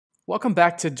Welcome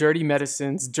back to Dirty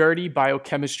Medicine's Dirty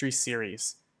Biochemistry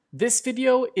series. This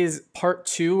video is part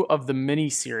 2 of the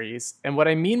mini-series, and what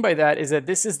I mean by that is that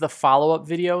this is the follow-up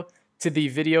video to the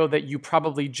video that you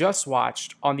probably just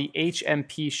watched on the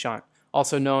HMP shunt,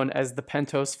 also known as the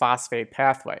pentose phosphate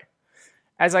pathway.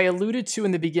 As I alluded to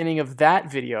in the beginning of that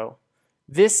video,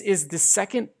 this is the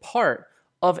second part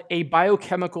of a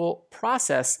biochemical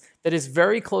process that is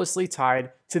very closely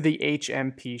tied to the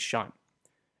HMP shunt.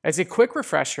 As a quick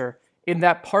refresher, in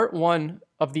that part 1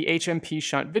 of the HMP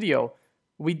shunt video,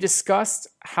 we discussed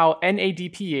how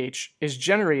NADPH is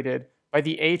generated by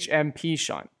the HMP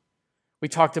shunt. We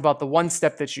talked about the one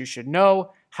step that you should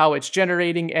know, how it's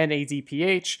generating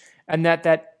NADPH, and that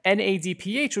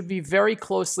NADPH would be very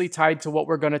closely tied to what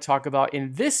we're going to talk about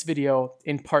in this video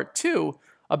in part 2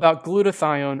 about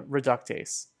glutathione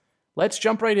reductase. Let's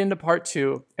jump right into part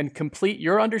 2 and complete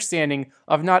your understanding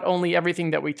of not only everything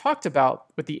that we talked about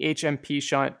with the HMP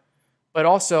shunt, but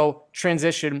also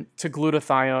transition to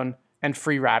glutathione and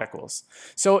free radicals.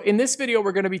 So in this video,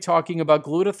 we're going to be talking about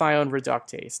glutathione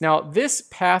reductase. Now, this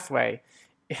pathway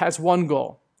has one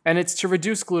goal, and it's to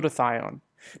reduce glutathione.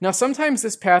 Now, sometimes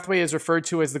this pathway is referred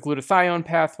to as the glutathione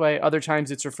pathway. Other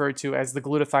times it's referred to as the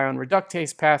glutathione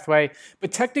reductase pathway.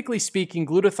 But technically speaking,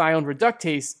 glutathione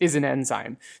reductase is an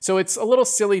enzyme. So it's a little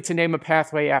silly to name a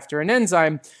pathway after an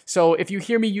enzyme. So if you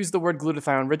hear me use the word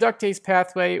glutathione reductase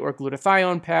pathway or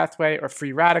glutathione pathway or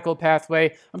free radical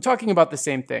pathway, I'm talking about the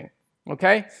same thing.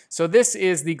 Okay? So this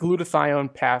is the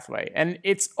glutathione pathway. And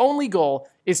its only goal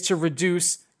is to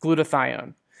reduce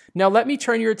glutathione. Now let me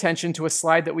turn your attention to a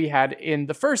slide that we had in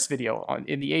the first video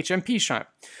in the HMP shunt.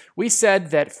 We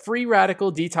said that free radical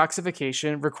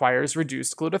detoxification requires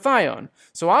reduced glutathione.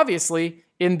 So obviously,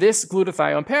 in this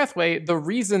glutathione pathway, the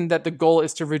reason that the goal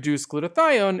is to reduce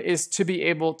glutathione is to be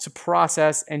able to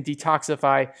process and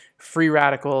detoxify free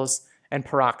radicals and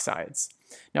peroxides.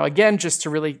 Now again, just to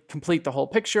really complete the whole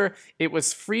picture, it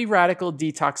was free radical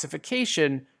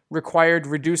detoxification required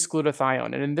reduced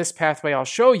glutathione. And in this pathway, I'll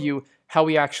show you how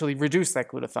we actually reduce that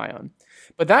glutathione.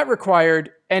 But that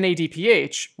required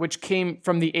NADPH, which came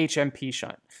from the HMP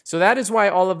shunt. So that is why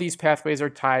all of these pathways are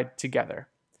tied together.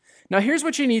 Now here's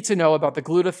what you need to know about the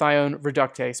glutathione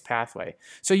reductase pathway.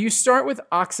 So you start with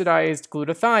oxidized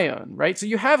glutathione, right? So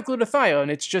you have glutathione,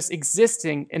 it's just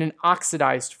existing in an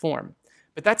oxidized form.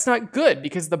 But that's not good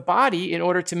because the body, in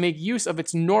order to make use of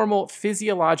its normal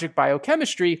physiologic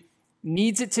biochemistry,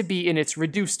 needs it to be in its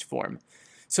reduced form.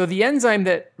 So the enzyme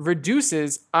that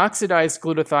reduces oxidized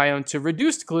glutathione to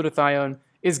reduced glutathione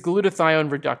is glutathione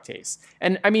reductase.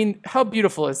 And I mean, how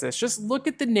beautiful is this? Just look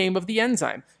at the name of the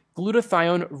enzyme,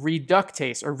 glutathione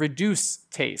reductase or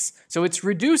reducetase. So it's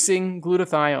reducing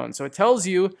glutathione. So it tells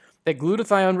you that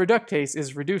glutathione reductase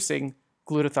is reducing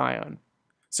glutathione.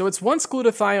 So it's once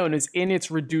glutathione is in its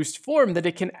reduced form that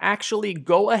it can actually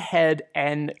go ahead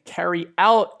and carry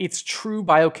out its true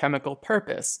biochemical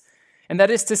purpose. And that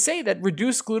is to say that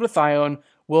reduced glutathione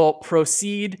will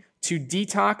proceed to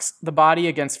detox the body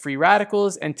against free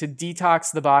radicals and to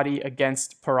detox the body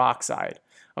against peroxide.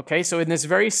 Okay, so in this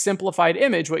very simplified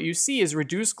image, what you see is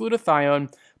reduced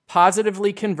glutathione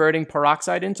positively converting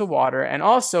peroxide into water, and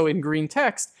also in green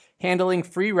text, handling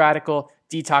free radical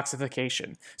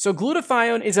detoxification. So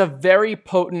glutathione is a very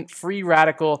potent free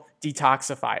radical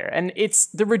detoxifier, and it's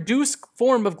the reduced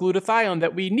form of glutathione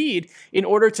that we need in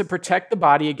order to protect the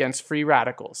body against free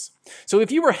radicals. So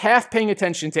if you were half paying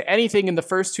attention to anything in the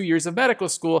first 2 years of medical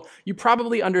school, you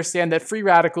probably understand that free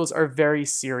radicals are very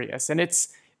serious, and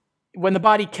it's when the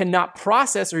body cannot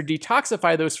process or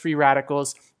detoxify those free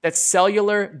radicals that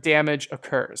cellular damage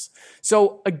occurs.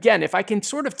 So again, if I can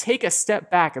sort of take a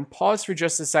step back and pause for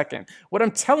just a second, what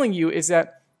I'm telling you is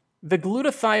that the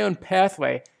glutathione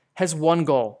pathway has one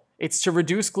goal. It's to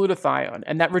reduce glutathione,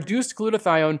 and that reduced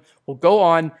glutathione will go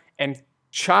on and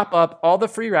chop up all the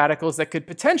free radicals that could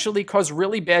potentially cause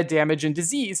really bad damage and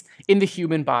disease in the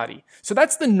human body. So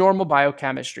that's the normal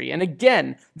biochemistry. And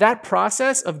again, that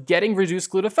process of getting reduced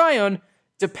glutathione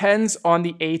depends on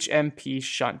the HMP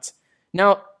shunt.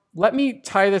 Now, let me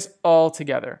tie this all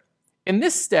together. In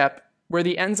this step, where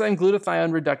the enzyme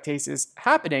glutathione reductase is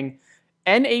happening,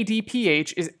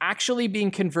 NADPH is actually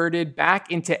being converted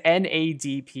back into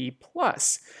NADP+.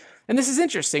 And this is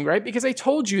interesting, right? Because I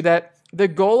told you that the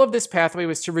goal of this pathway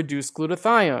was to reduce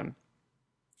glutathione.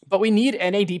 But we need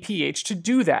NADPH to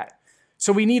do that.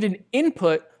 So we need an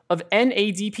input of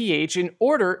NADPH in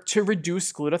order to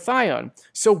reduce glutathione.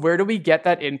 So where do we get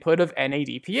that input of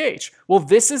NADPH? Well,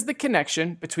 this is the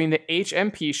connection between the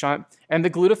HMP shunt and the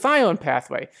glutathione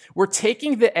pathway. We're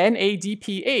taking the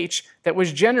NADPH that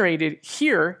was generated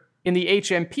here in the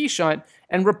HMP shunt,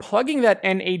 and we're plugging that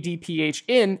NADPH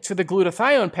into the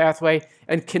glutathione pathway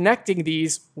and connecting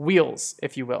these wheels,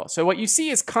 if you will. So what you see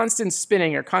is constant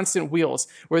spinning or constant wheels,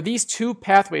 where these two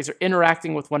pathways are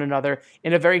interacting with one another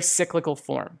in a very cyclical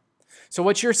form. So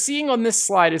what you're seeing on this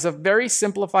slide is a very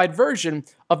simplified version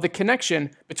of the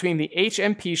connection between the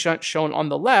HMP shunt shown on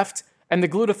the left and the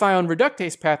glutathione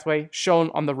reductase pathway shown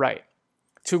on the right.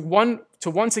 To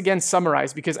once again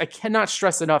summarize, because I cannot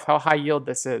stress enough how high yield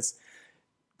this is,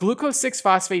 glucose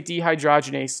 6-phosphate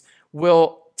dehydrogenase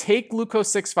will take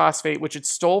glucose 6-phosphate, which it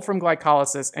stole from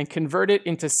glycolysis, and convert it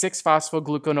into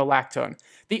 6-phosphogluconolactone.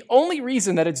 The only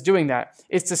reason that it's doing that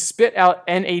is to spit out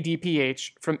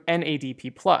NADPH from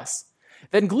NADP+.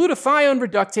 Then glutathione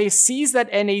reductase sees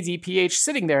that NADPH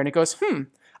sitting there and it goes,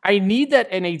 I need that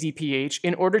NADPH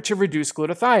in order to reduce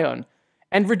glutathione.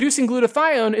 And reducing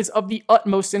glutathione is of the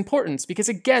utmost importance because,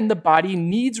 again, the body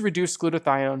needs reduced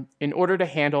glutathione in order to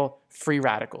handle free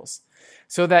radicals.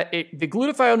 So that the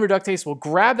glutathione reductase will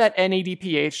grab that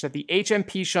NADPH that the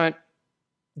HMP shunt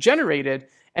generated,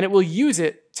 and it will use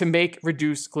it to make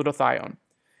reduced glutathione.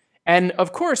 And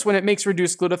of course, when it makes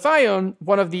reduced glutathione,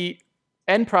 one of the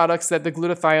end products that the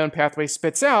glutathione pathway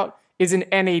spits out is an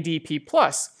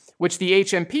NADP+, which the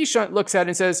HMP shunt looks at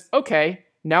and says, okay,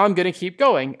 now I'm going to keep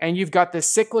going. And you've got this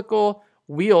cyclical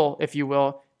wheel, if you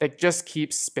will, that just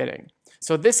keeps spinning.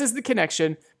 So this is the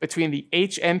connection between the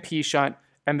HMP shunt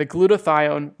and the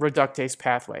glutathione reductase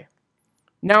pathway.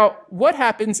 Now, what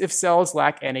happens if cells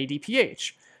lack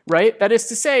NADPH, right? That is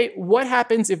to say, what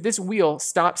happens if this wheel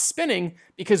stops spinning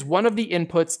because one of the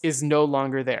inputs is no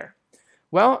longer there?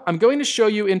 Well, I'm going to show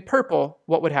you in purple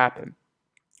what would happen.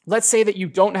 Let's say that you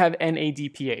don't have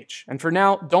NADPH, and for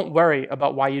now, don't worry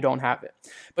about why you don't have it.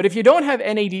 But if you don't have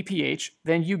NADPH,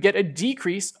 then you get a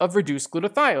decrease of reduced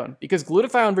glutathione, because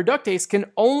glutathione reductase can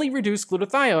only reduce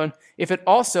glutathione if it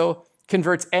also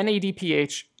converts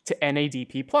NADPH to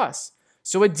NADP+.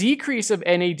 So a decrease of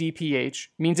NADPH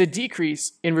means a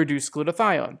decrease in reduced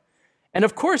glutathione. And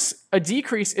of course, a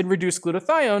decrease in reduced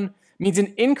glutathione means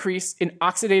an increase in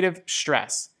oxidative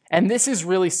stress. And this is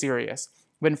really serious.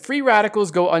 When free radicals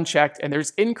go unchecked and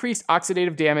there's increased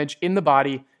oxidative damage in the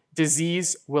body,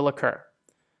 disease will occur.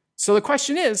 So the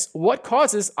question is, what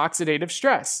causes oxidative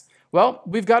stress? Well,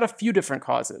 we've got a few different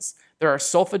causes. There are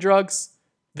sulfa drugs,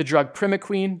 the drug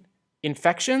primaquine,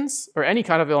 infections or any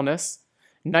kind of illness,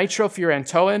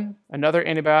 nitrofurantoin, another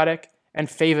antibiotic, and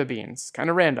fava beans. Kind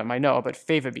of random, I know, but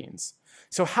fava beans.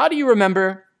 So how do you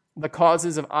remember the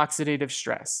causes of oxidative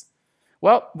stress?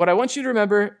 Well, what I want you to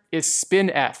remember is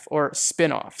spin-F, or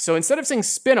spin-off. So instead of saying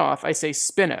spin-off, I say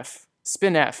spin-F,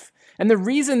 spin-F. And the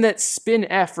reason that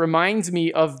spin-F reminds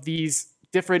me of these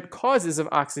different causes of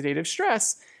oxidative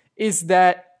stress is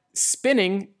that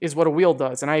spinning is what a wheel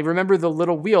does. And I remember the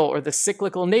little wheel, or the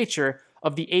cyclical nature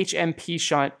of the HMP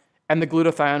shunt and the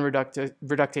glutathione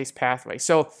reductase pathway.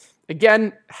 So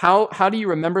again, how do you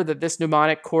remember that this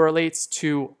mnemonic correlates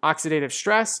to oxidative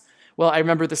stress? Well, I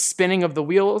remember the spinning of the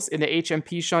wheels in the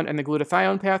HMP shunt and the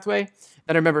glutathione pathway.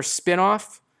 Then I remember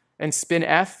spin-off and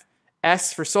spin-F,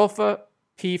 S for sulfa,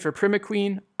 P for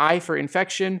primaquine, I for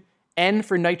infection, N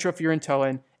for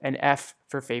nitrofurantoin, and F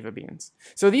for fava beans.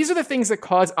 So these are the things that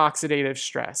cause oxidative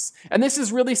stress. And this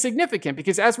is really significant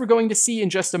because, as we're going to see in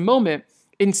just a moment,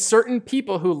 in certain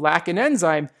people who lack an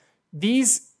enzyme,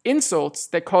 these insults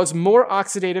that cause more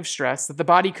oxidative stress that the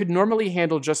body could normally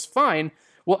handle just fine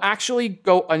will actually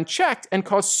go unchecked and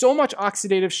cause so much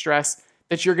oxidative stress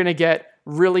that you're going to get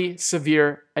really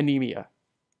severe anemia.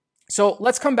 So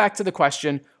let's come back to the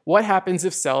question, what happens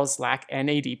if cells lack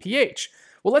NADPH?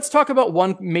 Well, let's talk about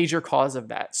one major cause of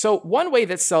that. So one way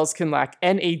that cells can lack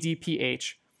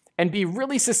NADPH and be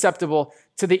really susceptible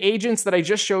to the agents that I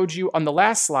just showed you on the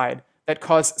last slide that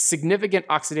cause significant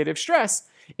oxidative stress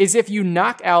is if you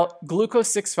knock out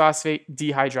glucose 6-phosphate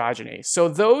dehydrogenase. So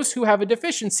those who have a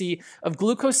deficiency of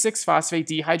glucose 6-phosphate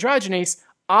dehydrogenase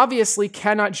obviously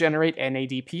cannot generate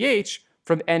NADPH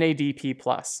from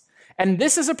NADP+. And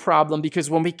this is a problem because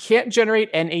when we can't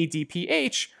generate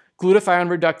NADPH, glutathione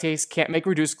reductase can't make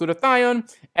reduced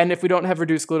glutathione, and if we don't have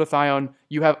reduced glutathione,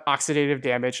 you have oxidative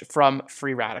damage from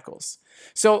free radicals.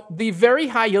 So the very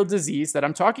high yield disease that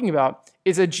I'm talking about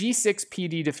is a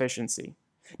G6PD deficiency.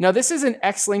 Now, this is an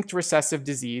X-linked recessive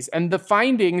disease, and the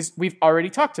findings we've already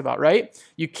talked about, right?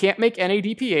 You can't make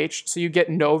NADPH, so you get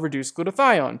no reduced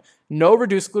glutathione. No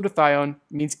reduced glutathione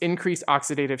means increased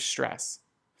oxidative stress.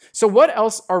 So what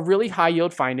else are really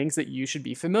high-yield findings that you should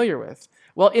be familiar with?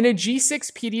 Well, in a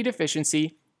G6PD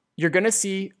deficiency, you're going to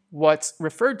see what's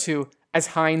referred to as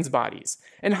Heinz bodies.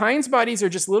 And Heinz bodies are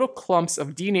just little clumps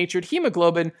of denatured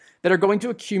hemoglobin that are going to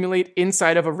accumulate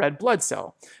inside of a red blood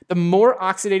cell. The more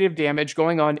oxidative damage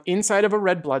going on inside of a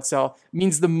red blood cell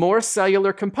means the more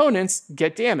cellular components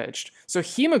get damaged. So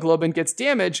hemoglobin gets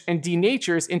damaged and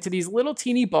denatures into these little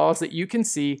teeny balls that you can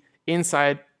see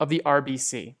inside of the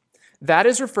RBC. That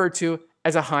is referred to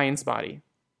as a Heinz body.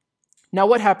 Now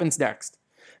what happens next?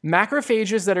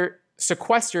 Macrophages that are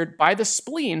sequestered by the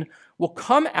spleen will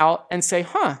come out and say,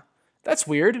 that's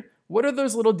weird. What are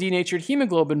those little denatured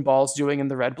hemoglobin balls doing in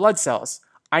the red blood cells?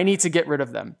 I need to get rid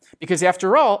of them. Because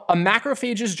after all, a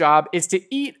macrophage's job is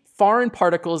to eat foreign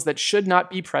particles that should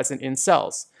not be present in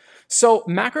cells. So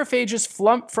macrophages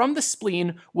from the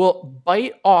spleen will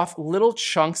bite off little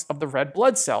chunks of the red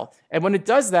blood cell. And when it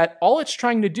does that, all it's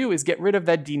trying to do is get rid of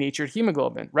that denatured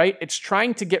hemoglobin, right? It's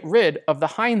trying to get rid of the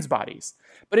Heinz bodies.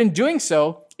 But in doing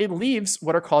so, it leaves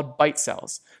what are called bite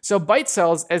cells. So bite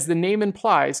cells, as the name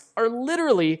implies, are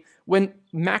literally when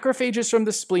macrophages from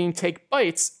the spleen take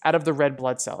bites out of the red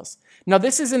blood cells. Now,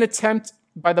 this is an attempt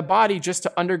by the body just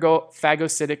to undergo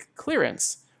phagocytic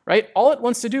clearance, right? All it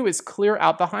wants to do is clear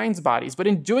out the Heinz bodies, but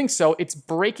in doing so, it's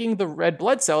breaking the red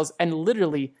blood cells and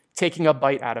literally taking a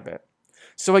bite out of it.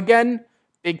 So again,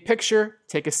 big picture,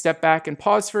 take a step back and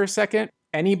pause for a second.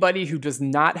 Anybody who does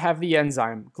not have the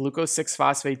enzyme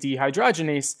glucose-6-phosphate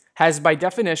dehydrogenase has by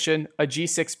definition a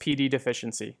G6PD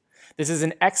deficiency. This is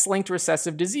an X-linked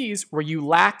recessive disease where you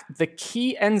lack the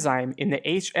key enzyme in the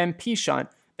HMP shunt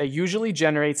that usually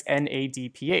generates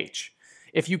NADPH.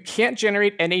 If you can't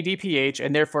generate NADPH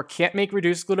and therefore can't make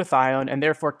reduced glutathione and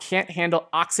therefore can't handle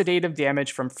oxidative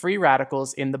damage from free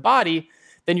radicals in the body,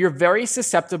 then you're very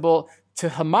susceptible to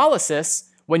hemolysis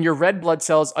when your red blood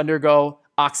cells undergo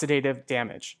oxidative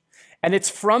damage. And it's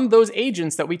from those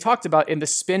agents that we talked about in the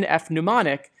SPIN-F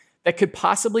mnemonic that could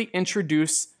possibly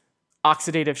introduce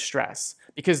oxidative stress,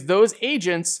 because those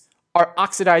agents are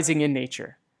oxidizing in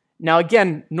nature. Now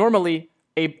again, normally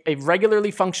a regularly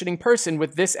functioning person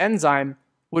with this enzyme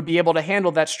would be able to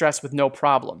handle that stress with no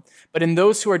problem. But in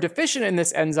those who are deficient in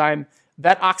this enzyme,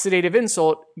 that oxidative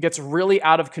insult gets really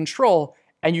out of control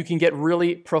and you can get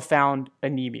really profound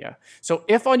anemia. So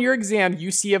if on your exam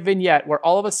you see a vignette where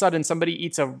all of a sudden somebody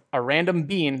eats a random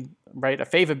bean, right, a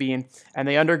fava bean, and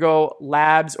they undergo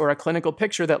labs or a clinical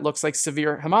picture that looks like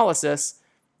severe hemolysis,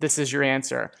 this is your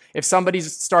answer. If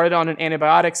somebody's started on an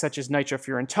antibiotic such as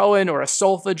nitrofurantoin or a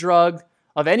sulfa drug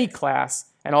of any class,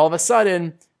 and all of a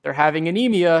sudden they're having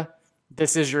anemia,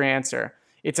 this is your answer.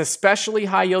 It's especially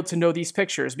high yield to know these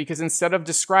pictures because instead of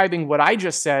describing what I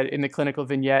just said in the clinical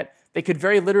vignette, they could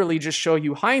very literally just show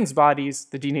you Heinz bodies,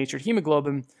 the denatured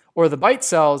hemoglobin, or the bite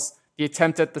cells, the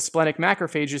attempt at the splenic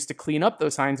macrophages to clean up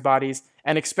those Heinz bodies,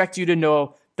 and expect you to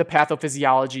know the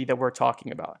pathophysiology that we're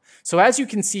talking about. So as you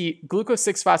can see,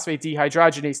 glucose-6-phosphate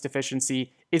dehydrogenase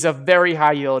deficiency is a very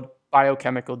high yield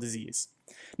biochemical disease.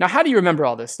 Now, how do you remember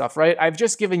all this stuff, right? I've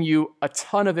just given you a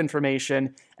ton of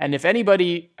information, and if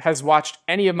anybody has watched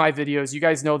any of my videos, you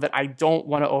guys know that I don't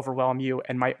want to overwhelm you,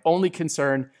 and my only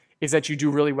concern is that you do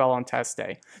really well on test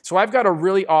day. So I've got a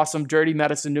really awesome dirty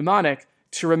medicine mnemonic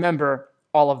to remember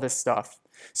all of this stuff.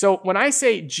 So when I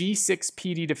say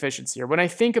G6PD deficiency, or when I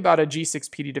think about a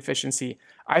G6PD deficiency,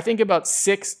 I think about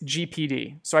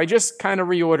 6GPD. So I just kind of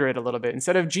reorder it a little bit.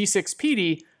 Instead of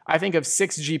G6PD, I think of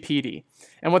 6GPD.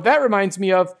 And what that reminds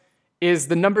me of is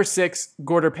the number 6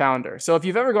 quarter pounder. So if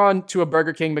you've ever gone to a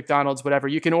Burger King, McDonald's, whatever,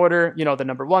 you can order, the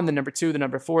number 1, the number 2, the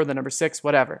number 4, the number 6,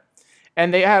 whatever.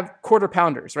 And they have quarter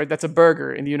pounders, right? That's a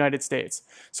burger in the United States.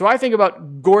 So I think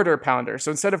about quarter pounder.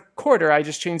 So instead of quarter, I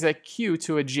just change that Q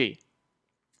to a G.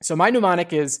 So my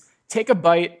mnemonic is take a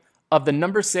bite of the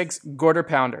number 6 quarter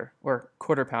pounder, or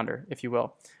quarter pounder, if you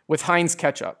will, with Heinz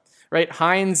ketchup, right?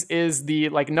 Heinz is the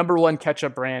number 1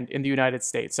 ketchup brand in the United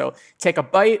States. So take a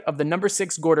bite of the number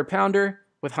 6 quarter pounder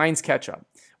with Heinz ketchup.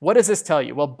 What does this tell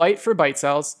you? Well, bite for bite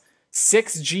cells,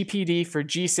 6GPD for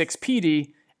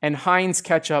G6PD, and Heinz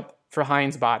ketchup for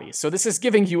Heinz bodies. So this is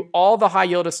giving you all the high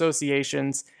yield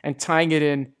associations and tying it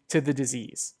in to the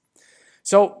disease.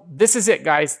 So this is it,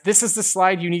 guys. This is the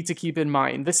slide you need to keep in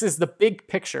mind. This is the big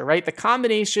picture, right? The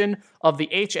combination of the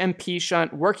HMP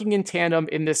shunt working in tandem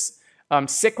in this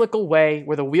cyclical way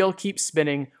where the wheel keeps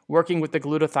spinning, working with the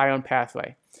glutathione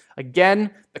pathway.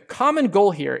 Again, the common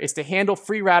goal here is to handle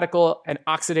free radical and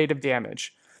oxidative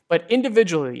damage. But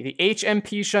individually, the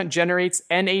HMP shunt generates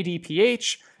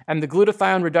NADPH, and the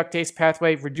glutathione reductase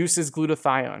pathway reduces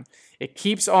glutathione. It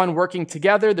keeps on working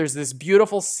together. There's this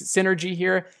beautiful synergy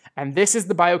here, And this is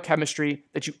the biochemistry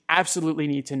that you absolutely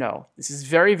need to know. This is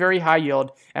very, very high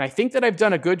yield, and I think that I've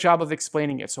done a good job of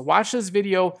explaining it. So watch this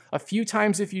video a few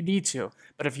times if you need to,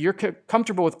 but if you're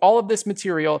comfortable with all of this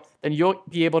material, then you'll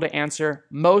be able to answer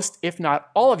most, if not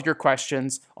all of your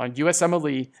questions on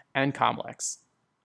USMLE and COMLEX.